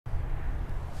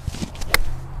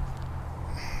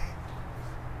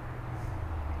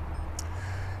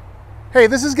Hey,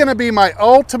 this is going to be my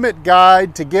ultimate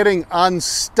guide to getting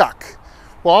unstuck.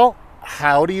 Well,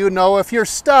 how do you know if you're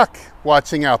stuck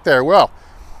watching out there? Well,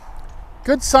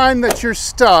 good sign that you're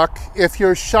stuck if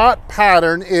your shot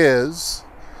pattern is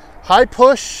high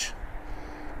push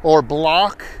or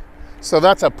block. So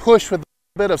that's a push with a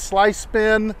bit of slice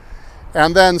spin,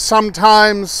 and then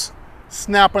sometimes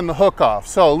snapping the hook off.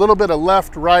 So a little bit of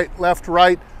left,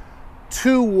 right,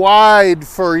 too wide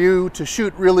for you to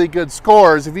shoot really good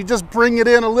scores. If you just bring it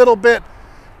in a little bit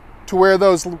to where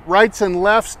those rights and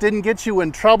lefts didn't get you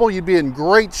in trouble, you'd be in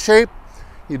great shape.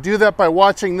 You do that by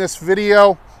watching this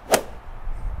video.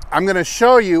 I'm going to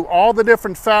show you all the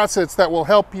different facets that will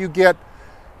help you get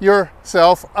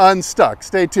yourself unstuck.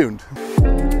 Stay tuned.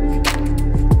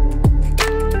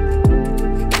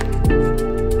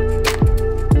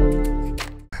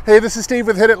 Hey, this is Steve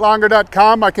with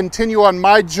HitItLonger.com. I continue on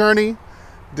my journey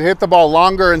to hit the ball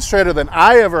longer and straighter than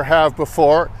I ever have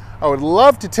before. I would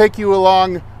love to take you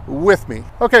along with me.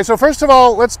 Okay, so first of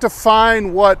all, let's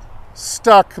define what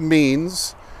stuck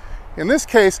means. In this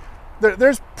case,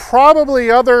 there's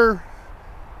probably other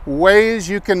ways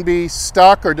you can be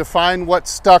stuck or define what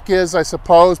stuck is, I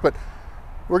suppose, but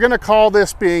we're going to call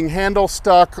this being handle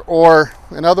stuck, or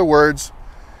in other words,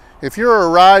 if you're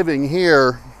arriving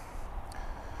here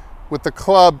with the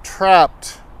club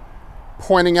trapped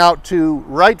pointing out to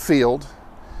right field,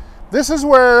 this is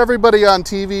where everybody on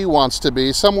TV wants to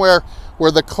be, somewhere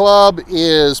where the club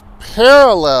is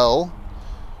parallel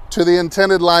to the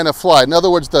intended line of flight. In other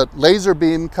words, the laser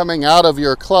beam coming out of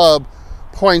your club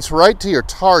points right to your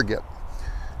target.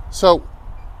 So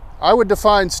I would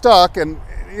define stuck, and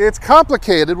it's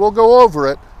complicated, we'll go over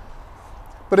it,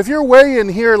 but if you're way in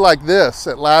here like this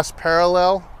at last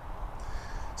parallel,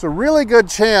 it's a really good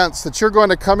chance that you're going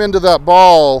to come into that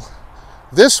ball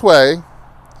this way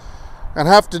and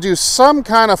have to do some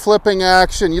kind of flipping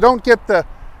action. You don't get the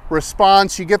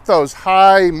response, you get those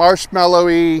high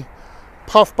marshmallowy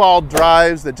puffball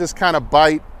drives that just kind of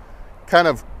bite, kind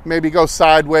of maybe go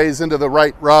sideways into the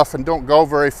right rough and don't go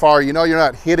very far. You know you're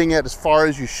not hitting it as far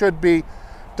as you should be. It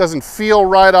doesn't feel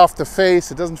right off the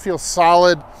face, it doesn't feel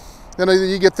solid. Then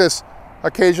you get this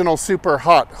occasional super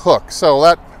hot hook. So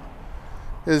that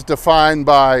is defined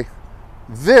by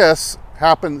this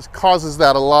causes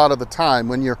that a lot of the time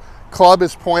when your club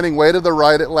is pointing way to the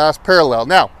right at last parallel.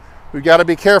 Now, we've got to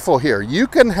be careful here. You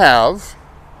can have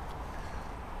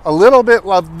a little bit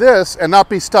of this and not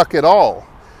be stuck at all.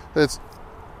 It's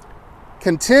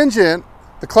contingent,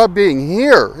 the club being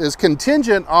here is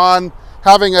contingent on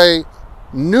having a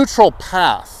neutral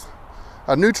path,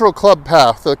 a neutral club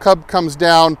path. The club comes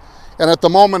down, and at the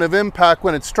moment of impact,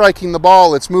 when it's striking the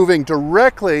ball, it's moving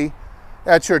directly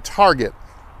at your target.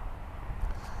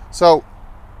 So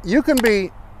you can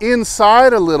be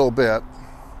inside a little bit.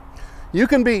 You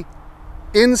can be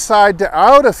inside to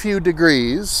out a few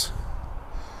degrees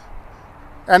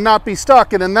and not be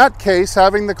stuck. And in that case,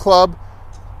 having the club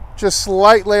just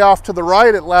slightly off to the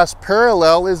right at last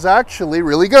parallel is actually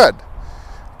really good.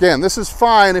 Again, this is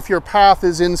fine if your path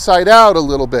is inside out a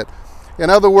little bit. In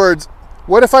other words,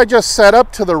 what if I just set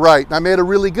up to the right and I made a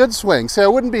really good swing? Say, I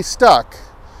wouldn't be stuck.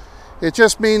 It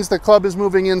just means the club is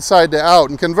moving inside to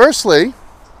out. And conversely,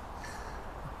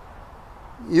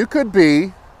 you could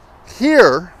be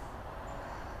here,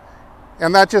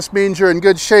 and that just means you're in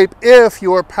good shape if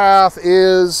your path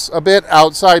is a bit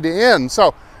outside to in.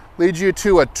 So, leads you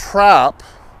to a trap.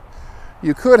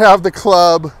 You could have the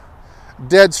club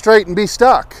dead straight and be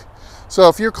stuck. So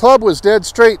if your club was dead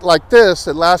straight like this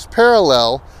at last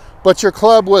parallel, but your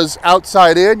club was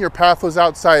outside in, your path was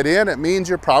outside in, it means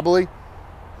you're probably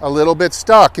a little bit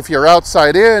stuck. If you're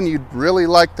outside in, you'd really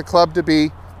like the club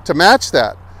to match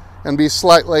that and be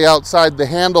slightly outside the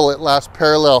handle at last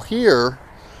parallel here.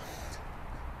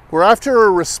 We're after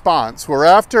a response. We're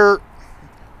after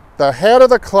the head of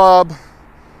the club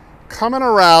coming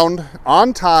around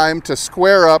on time to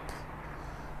square up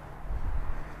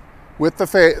with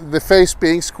the face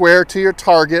being square to your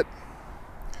target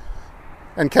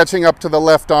and catching up to the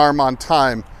left arm on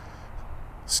time.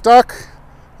 Stuck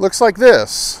looks like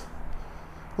this.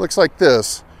 Looks like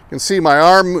this. You can see my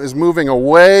arm is moving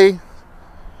away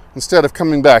instead of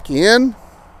coming back in.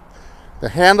 The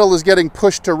handle is getting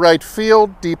pushed to right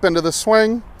field, deep into the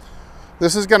swing.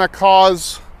 This is going to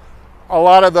cause a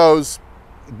lot of those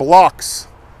blocks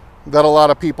that a lot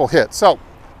of people hit. So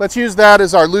let's use that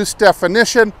as our loose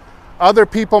definition. Other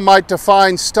people might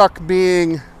define stuck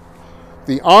being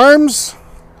the arms,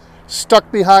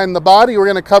 stuck behind the body. We're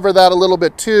going to cover that a little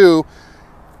bit too.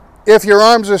 If your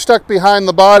arms are stuck behind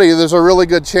the body, there's a really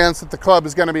good chance that the club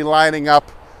is going to be lining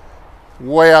up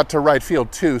way out to right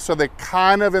field too. So they're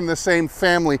kind of in the same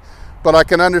family, but I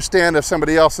can understand if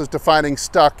somebody else is defining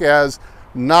stuck as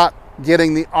not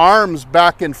getting the arms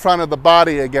back in front of the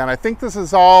body again. I think this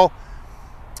is all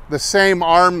the same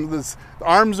arms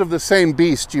of the same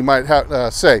beast, you might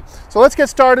say. So let's get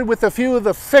started with a few of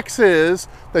the fixes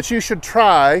that you should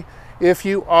try if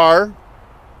you are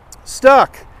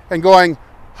stuck and going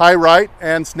high right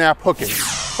and snap hooking.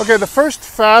 Okay, the first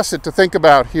facet to think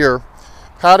about here,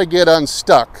 how to get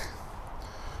unstuck.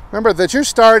 Remember that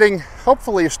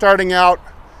hopefully you're starting out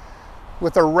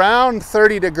with around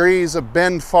 30 degrees of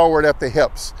bend forward at the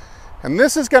hips. And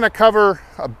this is going to cover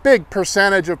a big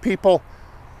percentage of people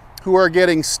who are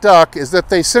getting stuck, is that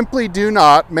they simply do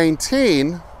not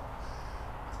maintain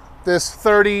this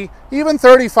 30, even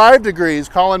 35 degrees.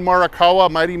 Colin Morikawa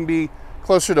might even be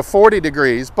closer to 40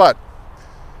 degrees. But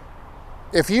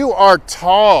if you are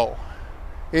tall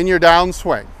in your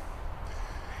downswing,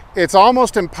 it's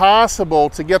almost impossible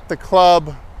to get the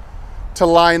club to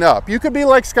line up. You could be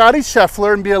like Scotty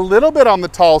Scheffler and be a little bit on the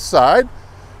tall side,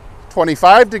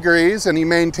 25 degrees, and he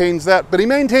maintains that, but he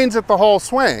maintains it the whole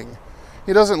swing.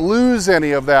 He doesn't lose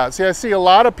any of that. See, I see a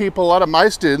lot of people, a lot of my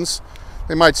students,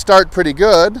 they might start pretty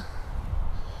good,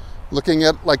 looking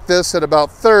at like this at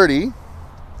about 30,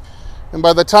 and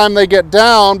by the time they get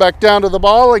back down to the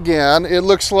ball again, it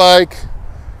looks like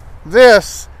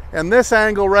this, and this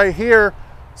angle right here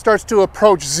starts to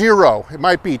approach zero. It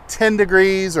might be 10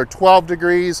 degrees or 12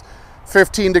 degrees,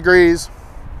 15 degrees.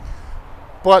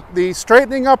 But the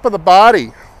straightening up of the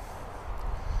body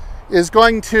is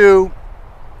going to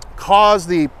cause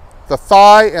the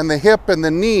thigh and the hip and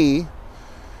the knee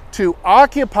to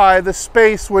occupy the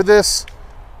space where this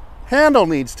handle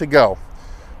needs to go.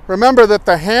 Remember that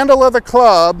the handle of the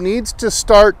club needs to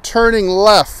start turning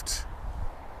left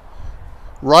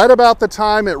right about the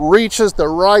time it reaches the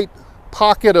right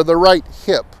pocket of the right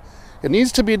hip. It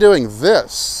needs to be doing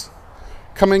this,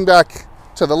 coming back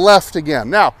to the left again.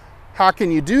 Now, how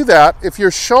can you do that if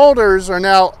your shoulders are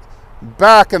now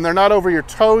back and they're not over your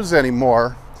toes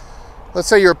anymore? Let's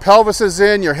say your pelvis is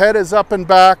in, your head is up and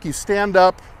back, you stand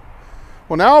up.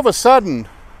 Well, now all of a sudden,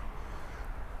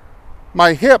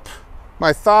 my hip,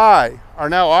 my thigh are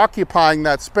now occupying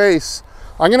that space.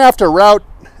 I'm going to have to route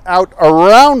out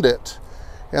around it.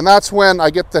 And that's when I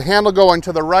get the handle going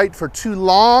to the right for too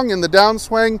long in the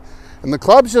downswing, and the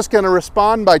club's just going to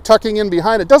respond by tucking in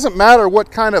behind. It doesn't matter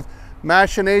what kind of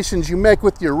machinations you make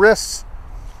with your wrists.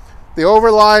 The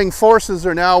overlying forces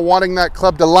are now wanting that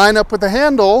club to line up with the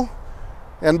handle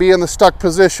and be in the stuck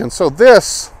position. So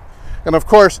this, and of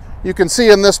course, you can see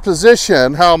in this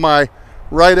position how my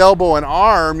right elbow and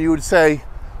arm, you would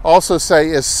also say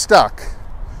is stuck.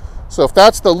 So if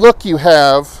that's the look you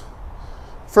have,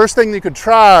 first thing you could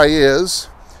try is,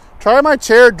 try my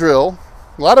chair drill.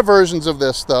 A lot of versions of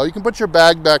this though. You can put your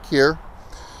bag back here,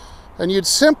 and you'd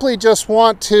simply just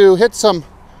want to hit some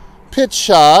pitch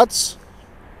shots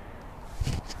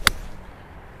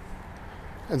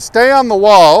and stay on the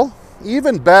wall.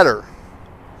 Even better,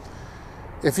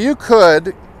 if you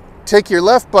could take your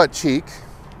left butt cheek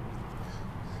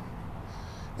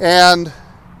and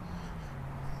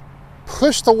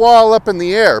push the wall up in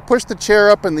the air, push the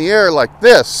chair up in the air like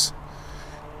this,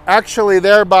 actually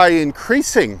thereby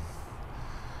increasing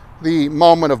the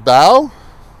moment of bow.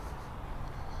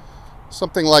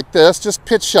 Something like this, just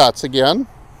pitch shots again.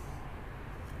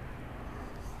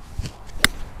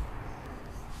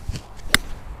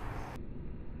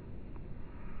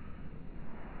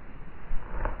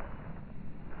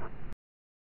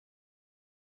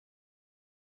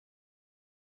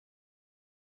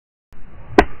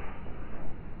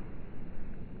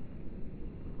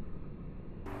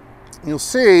 You'll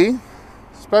see,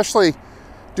 especially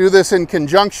do this in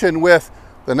conjunction with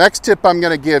the next tip I'm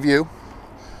going to give you.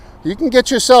 You can get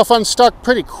yourself unstuck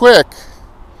pretty quick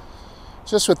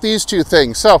just with these two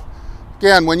things. So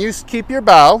again, when you keep your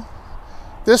bow,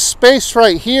 this space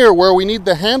right here where we need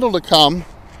the handle to come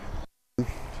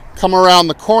around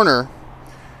the corner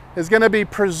is going to be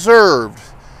preserved.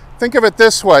 Think of it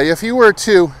this way. If you were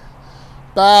to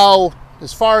bow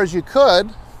as far as you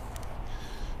could,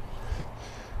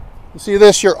 you see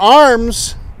this, your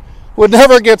arms would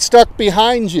never get stuck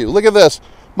behind you. Look at this.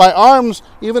 My arms,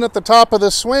 even at the top of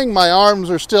the swing, my arms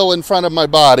are still in front of my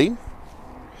body.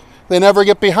 They never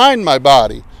get behind my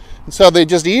body. And so they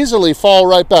just easily fall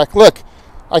right back. Look,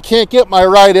 I can't get my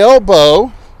right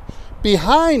elbow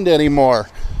behind anymore.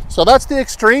 So that's the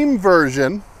extreme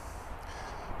version.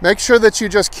 Make sure that you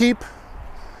just keep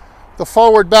the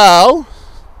forward bow.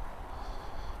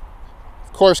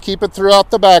 Of course, keep it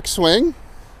throughout the backswing.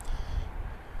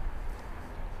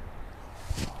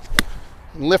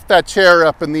 And lift that chair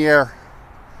up in the air,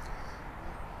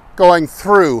 going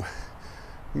through.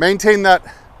 Maintain that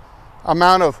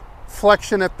amount of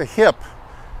flexion at the hip,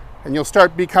 and you'll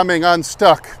start becoming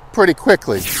unstuck pretty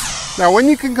quickly. Now, when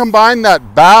you can combine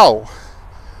that bow,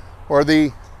 or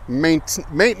the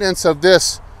maintenance of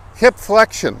this hip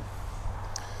flexion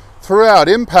throughout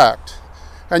impact,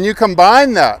 and you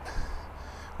combine that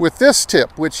with this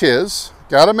tip, which is,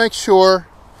 got to make sure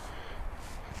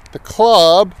the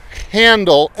club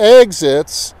handle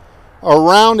exits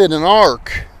around in an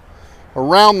arc,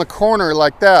 around the corner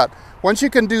like that. Once you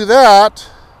can do that,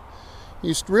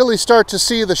 you really start to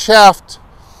see the shaft,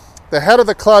 the head of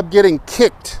the club getting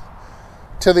kicked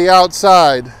to the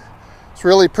outside. It's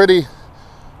really pretty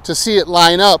to see it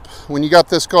line up when you got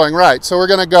this going right. So we're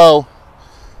going to go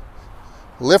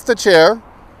lift the chair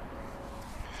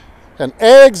and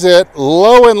exit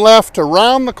low and left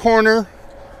around the corner.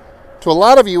 To a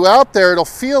lot of you out there, it'll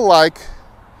feel like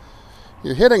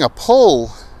you're hitting a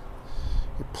pull.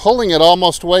 You're pulling it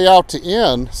almost way out to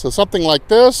in. So something like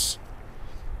this.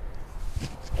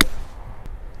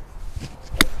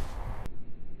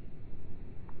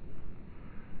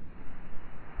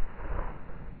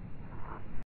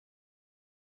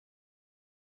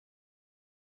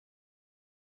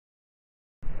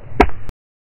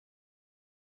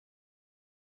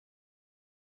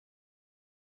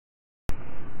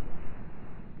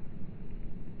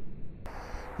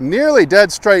 Nearly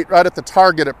dead straight right at the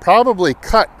target. It probably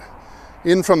cut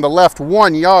in from the left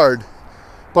 1 yard,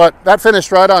 but that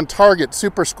finished right on target.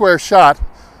 Super square shot.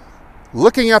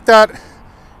 Looking at that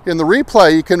in the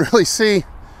replay, you can really see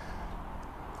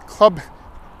club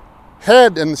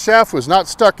head and the shaft was not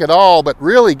stuck at all, but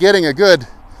really getting a good,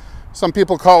 some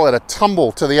people call it a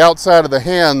tumble to the outside of the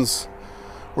hands.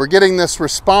 We're getting this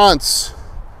response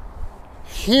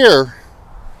here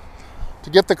to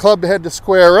get the club head to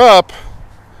square up,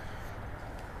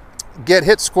 get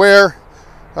hit square,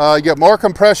 you get more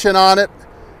compression on it,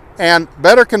 and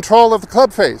better control of the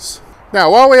club face.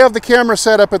 Now, while we have the camera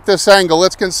set up at this angle,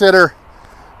 let's consider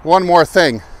one more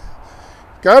thing.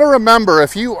 Got to remember,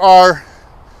 if you are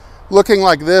looking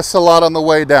like this a lot on the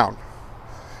way down,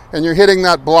 and you're hitting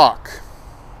that block,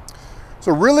 it's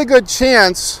a really good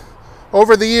chance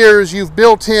over the years you've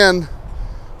built in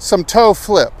some toe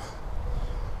flip.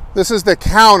 This is the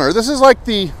counter. This is like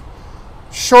the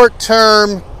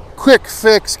short-term quick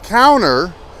fix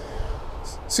counter.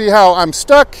 See how I'm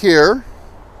stuck here,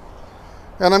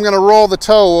 and I'm going to roll the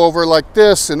toe over like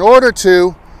this in order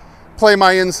to play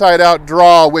my inside out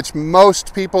draw, which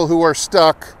most people who are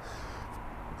stuck,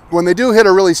 when they do hit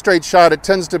a really straight shot, it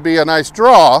tends to be a nice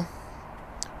draw,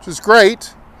 which is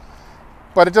great,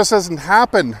 but it just doesn't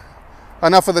happen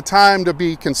enough of the time to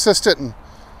be consistent and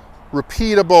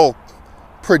repeatable,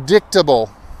 predictable.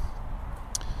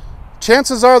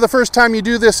 Chances are the first time you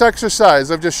do this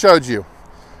exercise I've just showed you,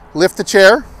 lift the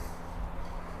chair.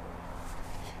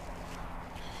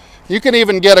 You can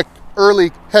even get an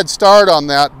early head start on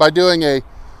that by doing a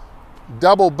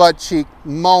double butt cheek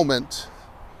moment.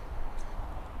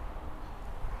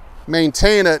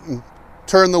 Maintain it and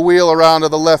turn the wheel around to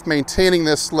the left, maintaining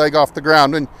this leg off the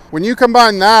ground. And when you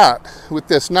combine that with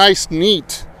this nice,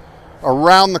 neat,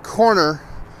 around the corner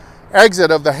exit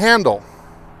of the handle,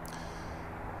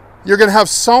 you're going to have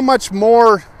so much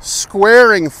more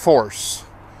squaring force,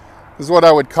 is what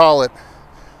I would call it.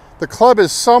 The club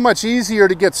is so much easier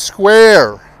to get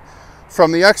square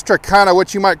from the extra kind of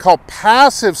what you might call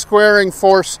passive squaring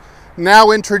force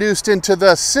now introduced into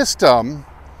the system.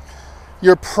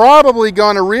 You're probably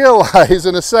going to realize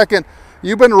in a second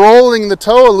you've been rolling the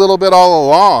toe a little bit all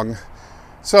along.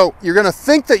 So you're going to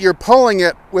think that you're pulling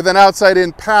it with an outside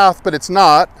in path, but it's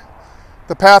not.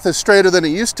 The path is straighter than it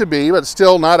used to be, but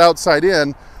still not outside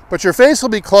in. But your face will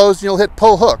be closed and you'll hit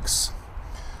pull hooks.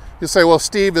 You'll say, well,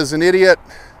 Steve is an idiot.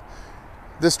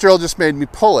 This drill just made me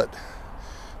pull it.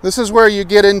 This is where you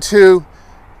get into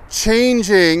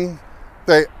changing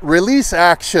the release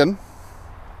action.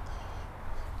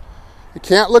 It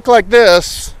can't look like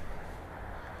this.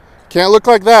 Can't look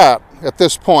like that at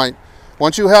this point.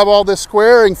 Once you have all this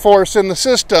squaring force in the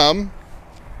system,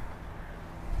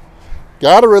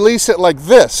 got to release it like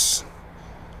this,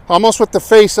 almost with the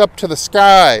face up to the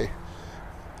sky.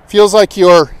 Feels like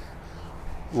your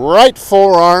right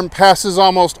forearm passes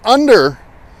almost under.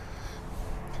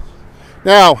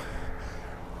 Now,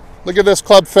 look at this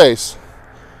club face.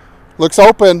 Looks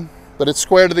open, but it's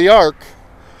square to the arc.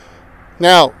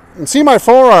 Now, you can see my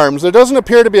forearms. There doesn't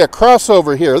appear to be a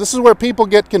crossover here. This is where people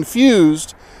get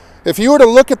confused. If you were to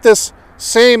look at this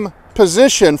same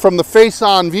position from the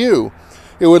face-on view,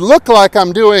 it would look like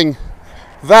I'm doing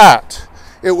that.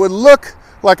 It would look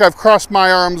like I've crossed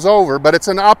my arms over, but it's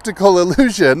an optical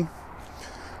illusion.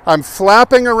 I'm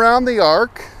flapping around the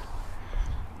arc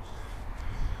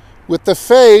with the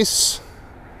face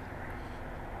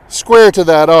square to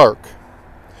that arc.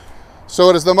 So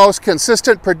it is the most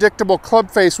consistent, predictable club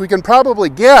face we can probably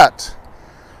get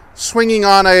swinging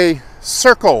on a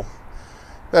circle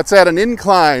that's at an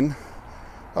incline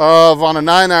of, on a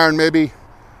 9-iron, maybe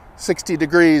 60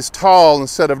 degrees tall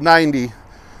instead of 90.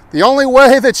 The only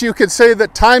way that you could say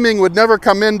that timing would never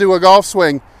come into a golf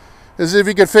swing is if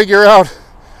you could figure out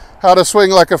how to swing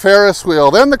like a Ferris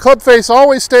wheel. Then the club face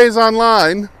always stays on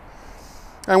line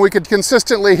and we could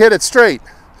consistently hit it straight.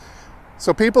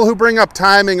 So people who bring up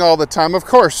timing all the time, of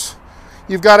course,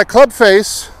 you've got a club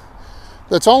face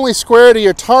that's only square to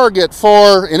your target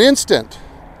for an instant.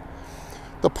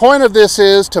 The point of this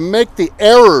is to make the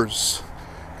errors,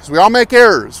 because we all make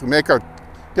errors. We get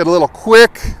a little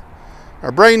quick,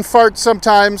 our brain farts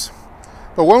sometimes,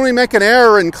 but when we make an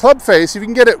error in club face, if you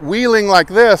can get it wheeling like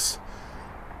this,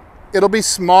 it'll be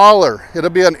smaller. It'll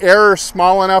be an error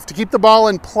small enough to keep the ball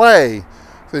in play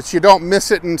so that you don't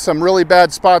miss it in some really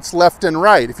bad spots left and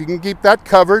right. If you can keep that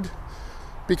covered,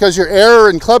 because your error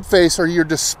in club face or your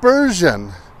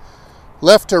dispersion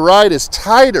left to right is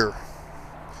tighter,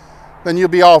 then you'll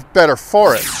be all better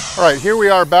for it. All right, here we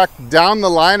are back down the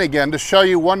line again to show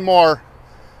you one more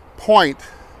point.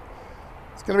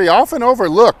 It's going to be often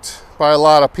overlooked by a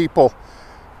lot of people.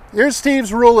 Here's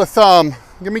Steve's rule of thumb.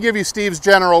 Let me give you Steve's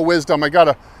general wisdom. I got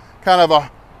a kind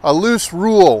of a loose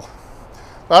rule.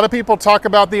 A lot of people talk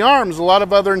about the arms. A lot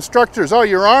of other instructors, oh,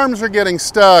 your arms are getting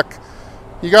stuck.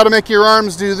 You got to make your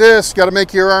arms do this. You got to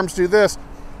make your arms do this.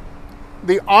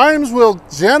 The arms will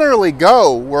generally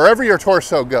go wherever your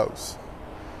torso goes.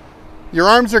 Your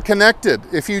arms are connected.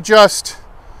 If you just,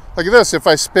 look at this, if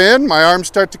I spin, my arms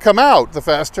start to come out the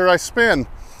faster I spin.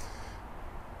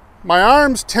 My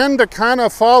arms tend to kind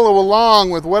of follow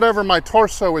along with whatever my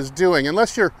torso is doing,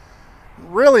 unless you're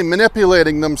really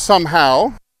manipulating them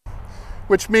somehow,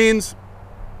 which means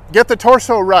get the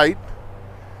torso right,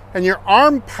 and your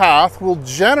arm path will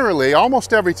generally,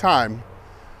 almost every time,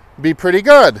 be pretty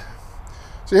good.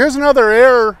 So here's another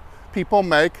error people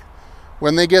make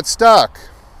when they get stuck.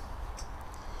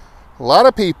 A lot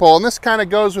of people, and this kind of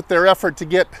goes with their effort to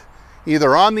get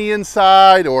either on the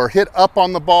inside or hit up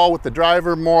on the ball with the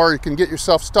driver more, you can get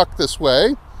yourself stuck this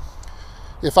way.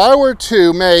 If I were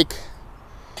to make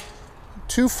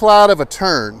too flat of a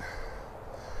turn,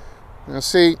 now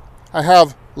see, I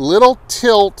have little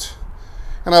tilt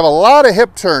and I have a lot of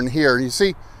hip turn here. You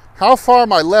see how far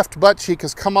my left butt cheek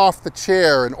has come off the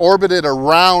chair and orbited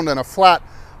around in a flat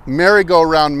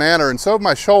merry-go-round manner, and so have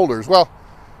my shoulders. Well,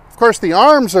 of course, the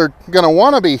arms are going to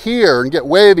want to be here and get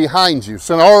way behind you,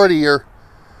 so already you're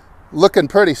looking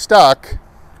pretty stuck.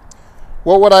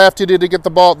 What would I have to do to get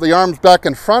the arms back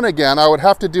in front again? I would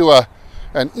have to do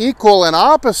an equal and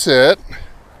opposite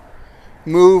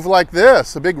move like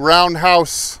this, a big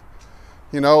roundhouse,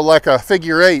 you know, like a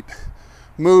figure 8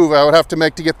 move I would have to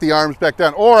make to get the arms back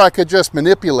down. Or I could just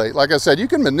manipulate. Like I said, you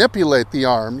can manipulate the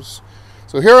arms.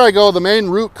 So here I go. The main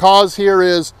root cause here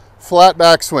is flat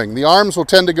backswing. The arms will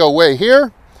tend to go way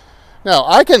here. Now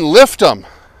I can lift them.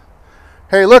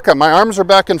 Hey, look, my arms are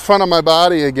back in front of my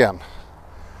body again.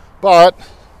 But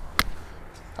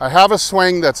I have a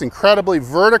swing that's incredibly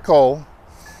vertical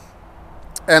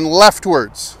and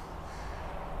leftwards.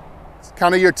 It's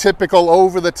kind of your typical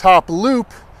over-the-top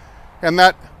loop, and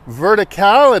that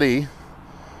verticality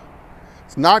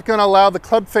is not going to allow the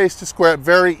club face to square it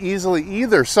very easily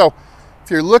either. So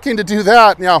if you're looking to do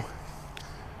that, now,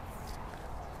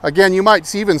 again, you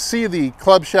might even see the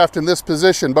club shaft in this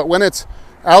position, but when it's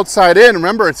outside in,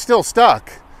 remember, it's still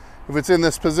stuck if it's in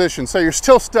this position. So you're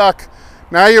still stuck.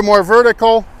 Now you're more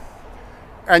vertical,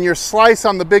 and your slice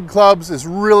on the big clubs is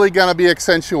really going to be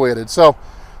accentuated. So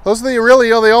those are really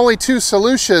the only two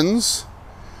solutions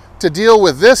to deal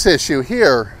with this issue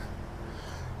here.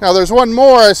 Now there's one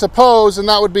more, I suppose, and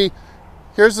that would be,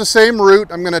 here's the same route.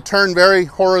 I'm going to turn very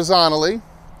horizontally,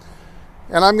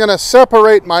 and I'm going to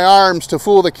separate my arms to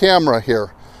fool the camera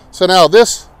here. So now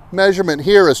this measurement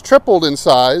here is tripled in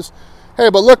size. Hey,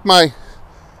 but look, my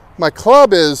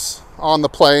club is on the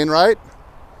plane, right?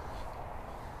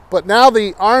 But now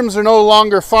the arms are no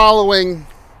longer following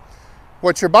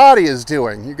what your body is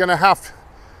doing. You're going to have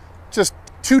just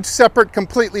two separate,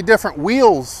 completely different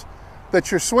wheels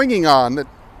that you're swinging on that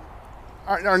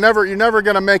are never, you're never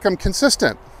going to make them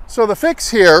consistent. So the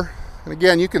fix here, and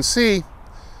again, you can see,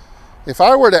 if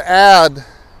I were to add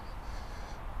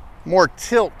more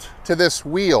tilt to this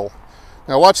wheel,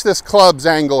 now watch this club's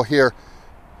angle here.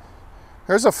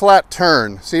 There's a flat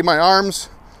turn. See my arms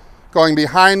going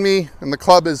behind me, and the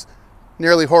club is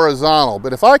nearly horizontal.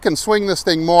 But if I can swing this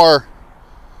thing more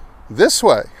this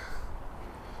way.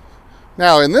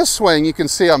 Now in this swing, you can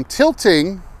see I'm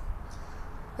tilting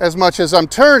as much as I'm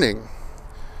turning.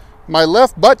 My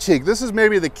left butt cheek, this is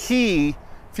maybe the key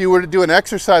if you were to do an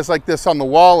exercise like this on the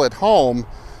wall at home.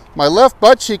 My left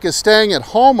butt cheek is staying at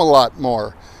home a lot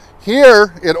more.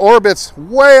 Here, it orbits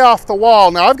way off the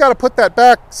wall. Now I've got to put that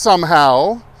back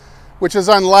somehow, which is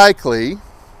unlikely.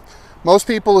 Most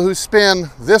people who spin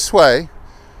this way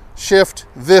shift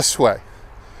this way.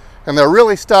 And they're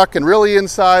really stuck and really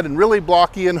inside and really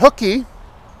blocky and hooky.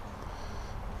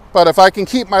 But if I can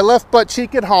keep my left butt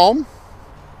cheek at home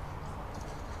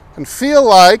and feel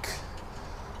like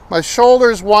my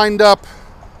shoulders wind up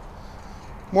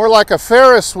more like a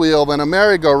Ferris wheel than a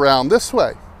merry-go-round this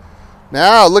way.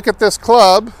 Now look at this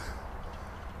club.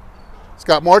 It's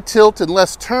got more tilt and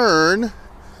less turn.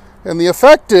 And the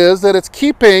effect is that it's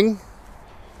keeping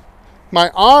my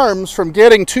arms from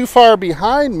getting too far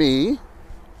behind me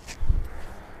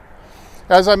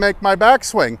as I make my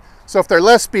backswing. So if they're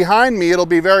less behind me, it'll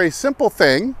be a very simple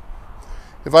thing.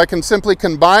 If I can simply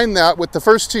combine that with the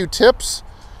first two tips,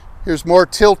 here's more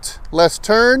tilt, less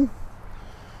turn.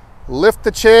 Lift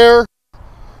the chair,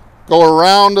 go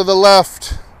around to the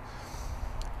left.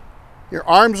 Your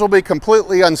arms will be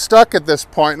completely unstuck at this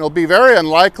point, and it'll be very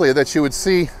unlikely that you would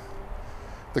see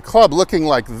the club looking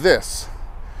like this.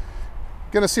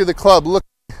 You're going to see the club look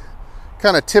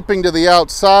kind of tipping to the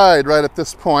outside right at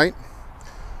this point.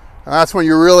 And that's when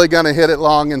you're really going to hit it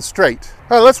long and straight.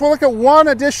 All right, let's look at one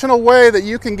additional way that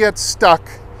you can get stuck.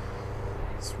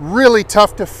 It's really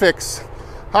tough to fix.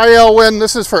 Hi, Elwin.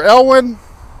 This is for Elwin.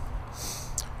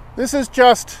 This is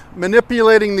just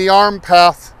manipulating the arm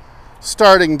path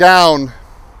starting down.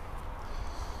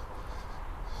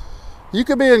 You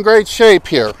could be in great shape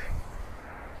here.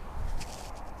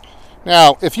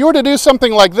 Now, if you were to do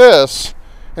something like this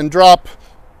and drop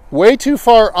way too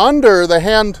far under the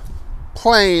hand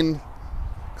plane,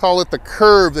 call it the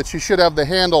curve that you should have the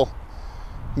handle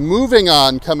moving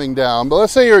on coming down. But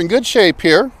let's say you're in good shape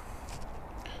here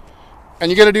and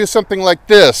you're going to do something like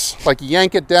this, like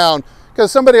yank it down,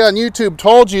 because somebody on YouTube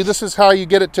told you this is how you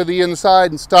get it to the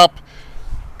inside and stop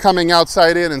coming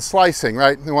outside in and slicing,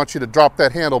 right? They want you to drop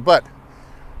that handle. But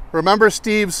remember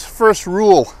Steve's first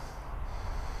rule.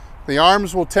 The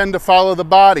arms will tend to follow the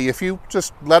body. If you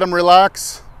just let them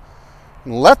relax,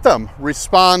 and let them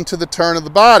respond to the turn of the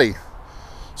body.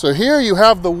 So here you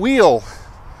have the wheel.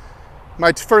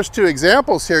 My first two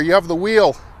examples here, you have the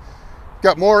wheel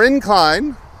got more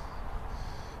incline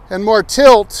and more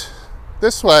tilt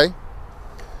this way.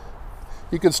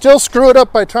 You can still screw it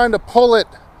up by trying to pull it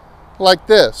like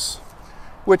this,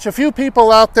 which a few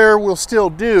people out there will still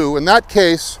do. In that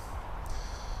case,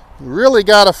 you really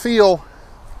got to feel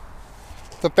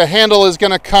that the handle is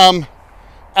going to come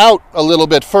out a little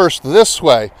bit first this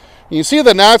way. You see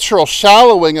the natural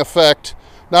shallowing effect.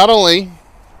 Not only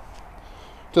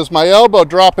does my elbow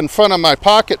drop in front of my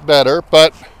pocket better,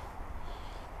 but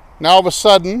now all of a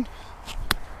sudden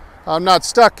I'm not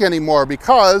stuck anymore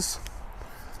because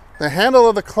the handle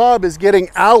of the club is getting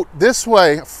out this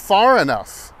way far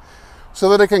enough so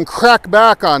that it can crack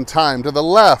back on time to the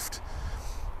left.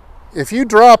 If you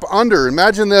drop under,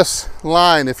 imagine this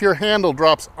line, if your handle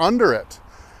drops under it,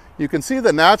 you can see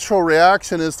the natural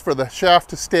reaction is for the shaft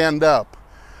to stand up.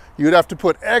 You'd have to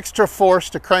put extra force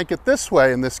to crank it this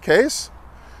way in this case.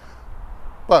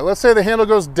 But let's say the handle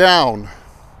goes down.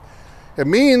 It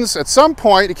means at some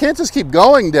point, it can't just keep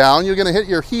going down, you're going to hit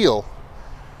your heel.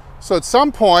 So at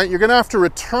some point, you're going to have to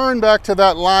return back to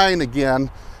that line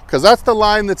again, because that's the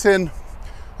line that's in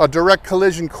a direct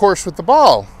collision course with the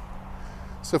ball.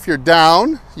 So if you're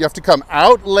down, you have to come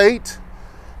out late,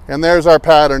 and there's our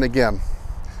pattern again.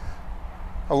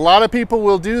 A lot of people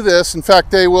will do this. In fact,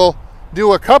 they will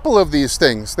do a couple of these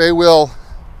things. They will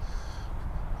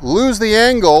lose the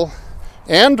angle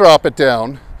and drop it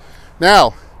down.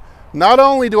 Now, not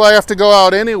only do I have to go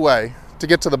out anyway to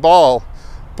get to the ball,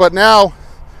 but now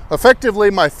effectively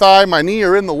my thigh, my knee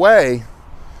are in the way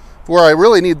where I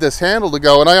really need this handle to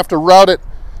go, and I have to route it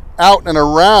out and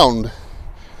around.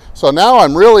 So now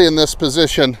I'm really in this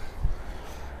position.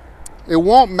 It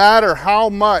won't matter how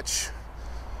much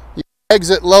you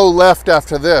exit low left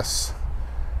after this.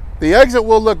 The exit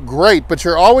will look great, but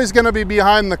you're always going to be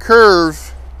behind the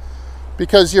curve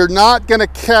because you're not going to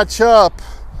catch up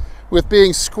with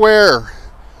being square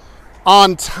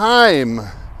on time.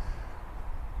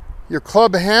 Your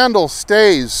club handle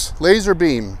stays, laser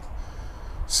beam,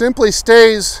 simply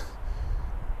stays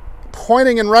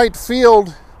pointing in right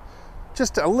field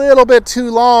just a little bit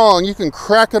too long. You can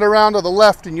crack it around to the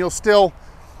left and you'll still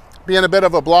be in a bit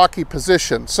of a blocky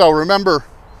position. So remember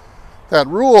that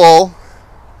rule.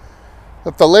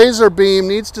 that the laser beam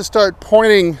needs to start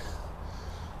pointing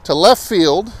to left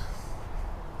field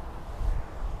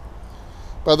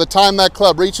by the time that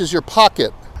club reaches your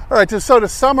pocket. All right, so to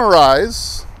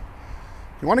summarize,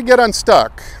 you want to get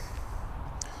unstuck.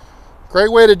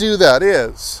 Great way to do that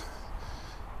is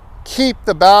keep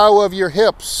the bow of your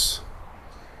hips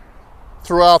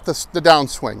throughout the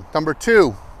downswing. Number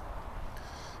 2,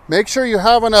 make sure you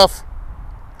have enough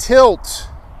tilt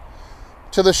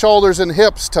to the shoulders and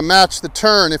hips to match the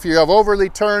turn. If you have overly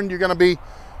turned, you're going to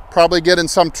probably get in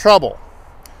some trouble.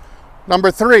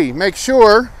 Number 3, make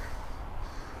sure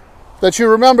that you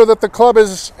remember that the club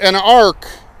is an arc,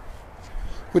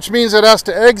 which means it has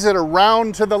to exit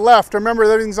around to the left. Remember,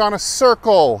 everything's on a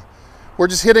circle. We're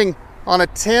just hitting on a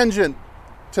tangent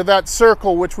to that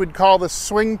circle, which we'd call the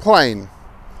swing plane.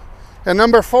 And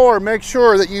number 4, make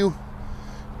sure that you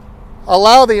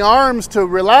allow the arms to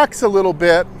relax a little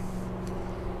bit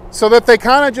so that they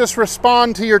kind of just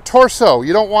respond to your torso.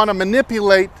 You don't want to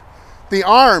manipulate the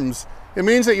arms. It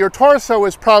means that your torso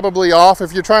is probably off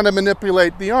if you're trying to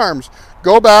manipulate the arms.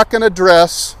 Go back and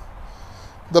address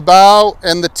the bow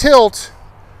and the tilt.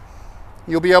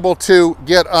 You'll be able to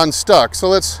get unstuck. So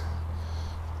let's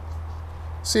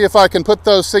see if I can put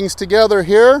those things together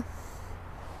here.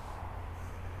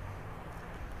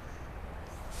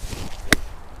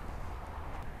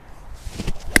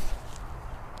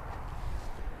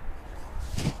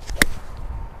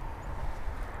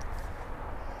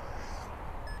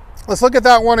 Let's look at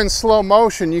that one in slow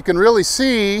motion. You can really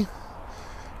see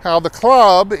how the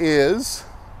club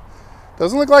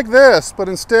doesn't look like this, but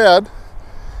instead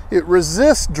it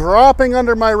resists dropping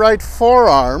under my right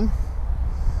forearm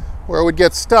where it would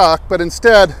get stuck, but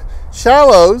instead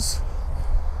shallows.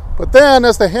 But then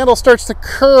as the handle starts to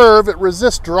curve, it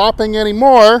resists dropping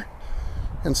anymore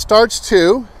and starts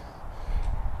to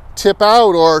tip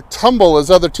out, or tumble as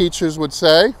other teachers would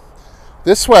say,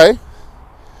 this way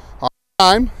on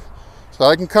time. So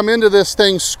I can come into this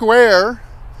thing square,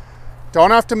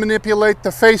 don't have to manipulate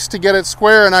the face to get it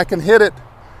square, and I can hit it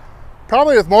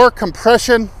probably with more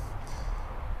compression,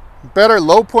 better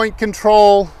low point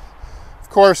control, of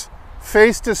course,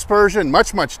 face dispersion,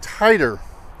 much tighter.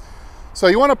 So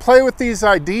you want to play with these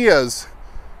ideas.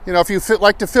 You know, if you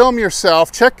like to film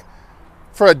yourself, check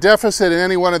for a deficit in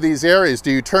any one of these areas.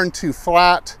 Do you turn too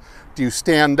flat? Do you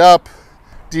stand up?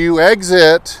 Do you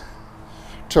exit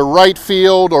to right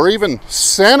field or even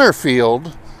center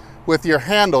field with your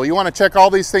handle? You want to check all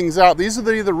these things out. These are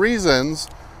the reasons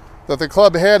that the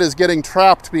club head is getting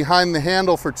trapped behind the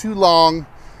handle for too long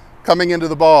coming into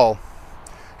the ball.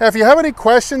 Now, if you have any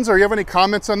questions or you have any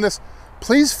comments on this,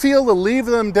 please feel to leave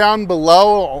them down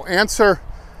below. I'll answer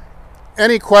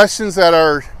any questions that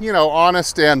are,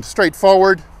 honest and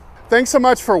straightforward. Thanks so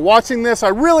much for watching this. I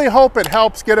really hope it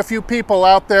helps get a few people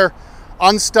out there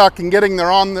unstuck and getting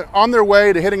on their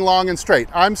way to hitting long and straight.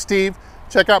 I'm Steve.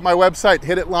 Check out my website,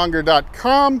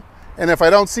 hititlonger.com. And if I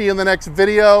don't see you in the next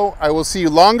video, I will see you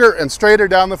longer and straighter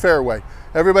down the fairway.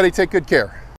 Everybody take good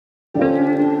care.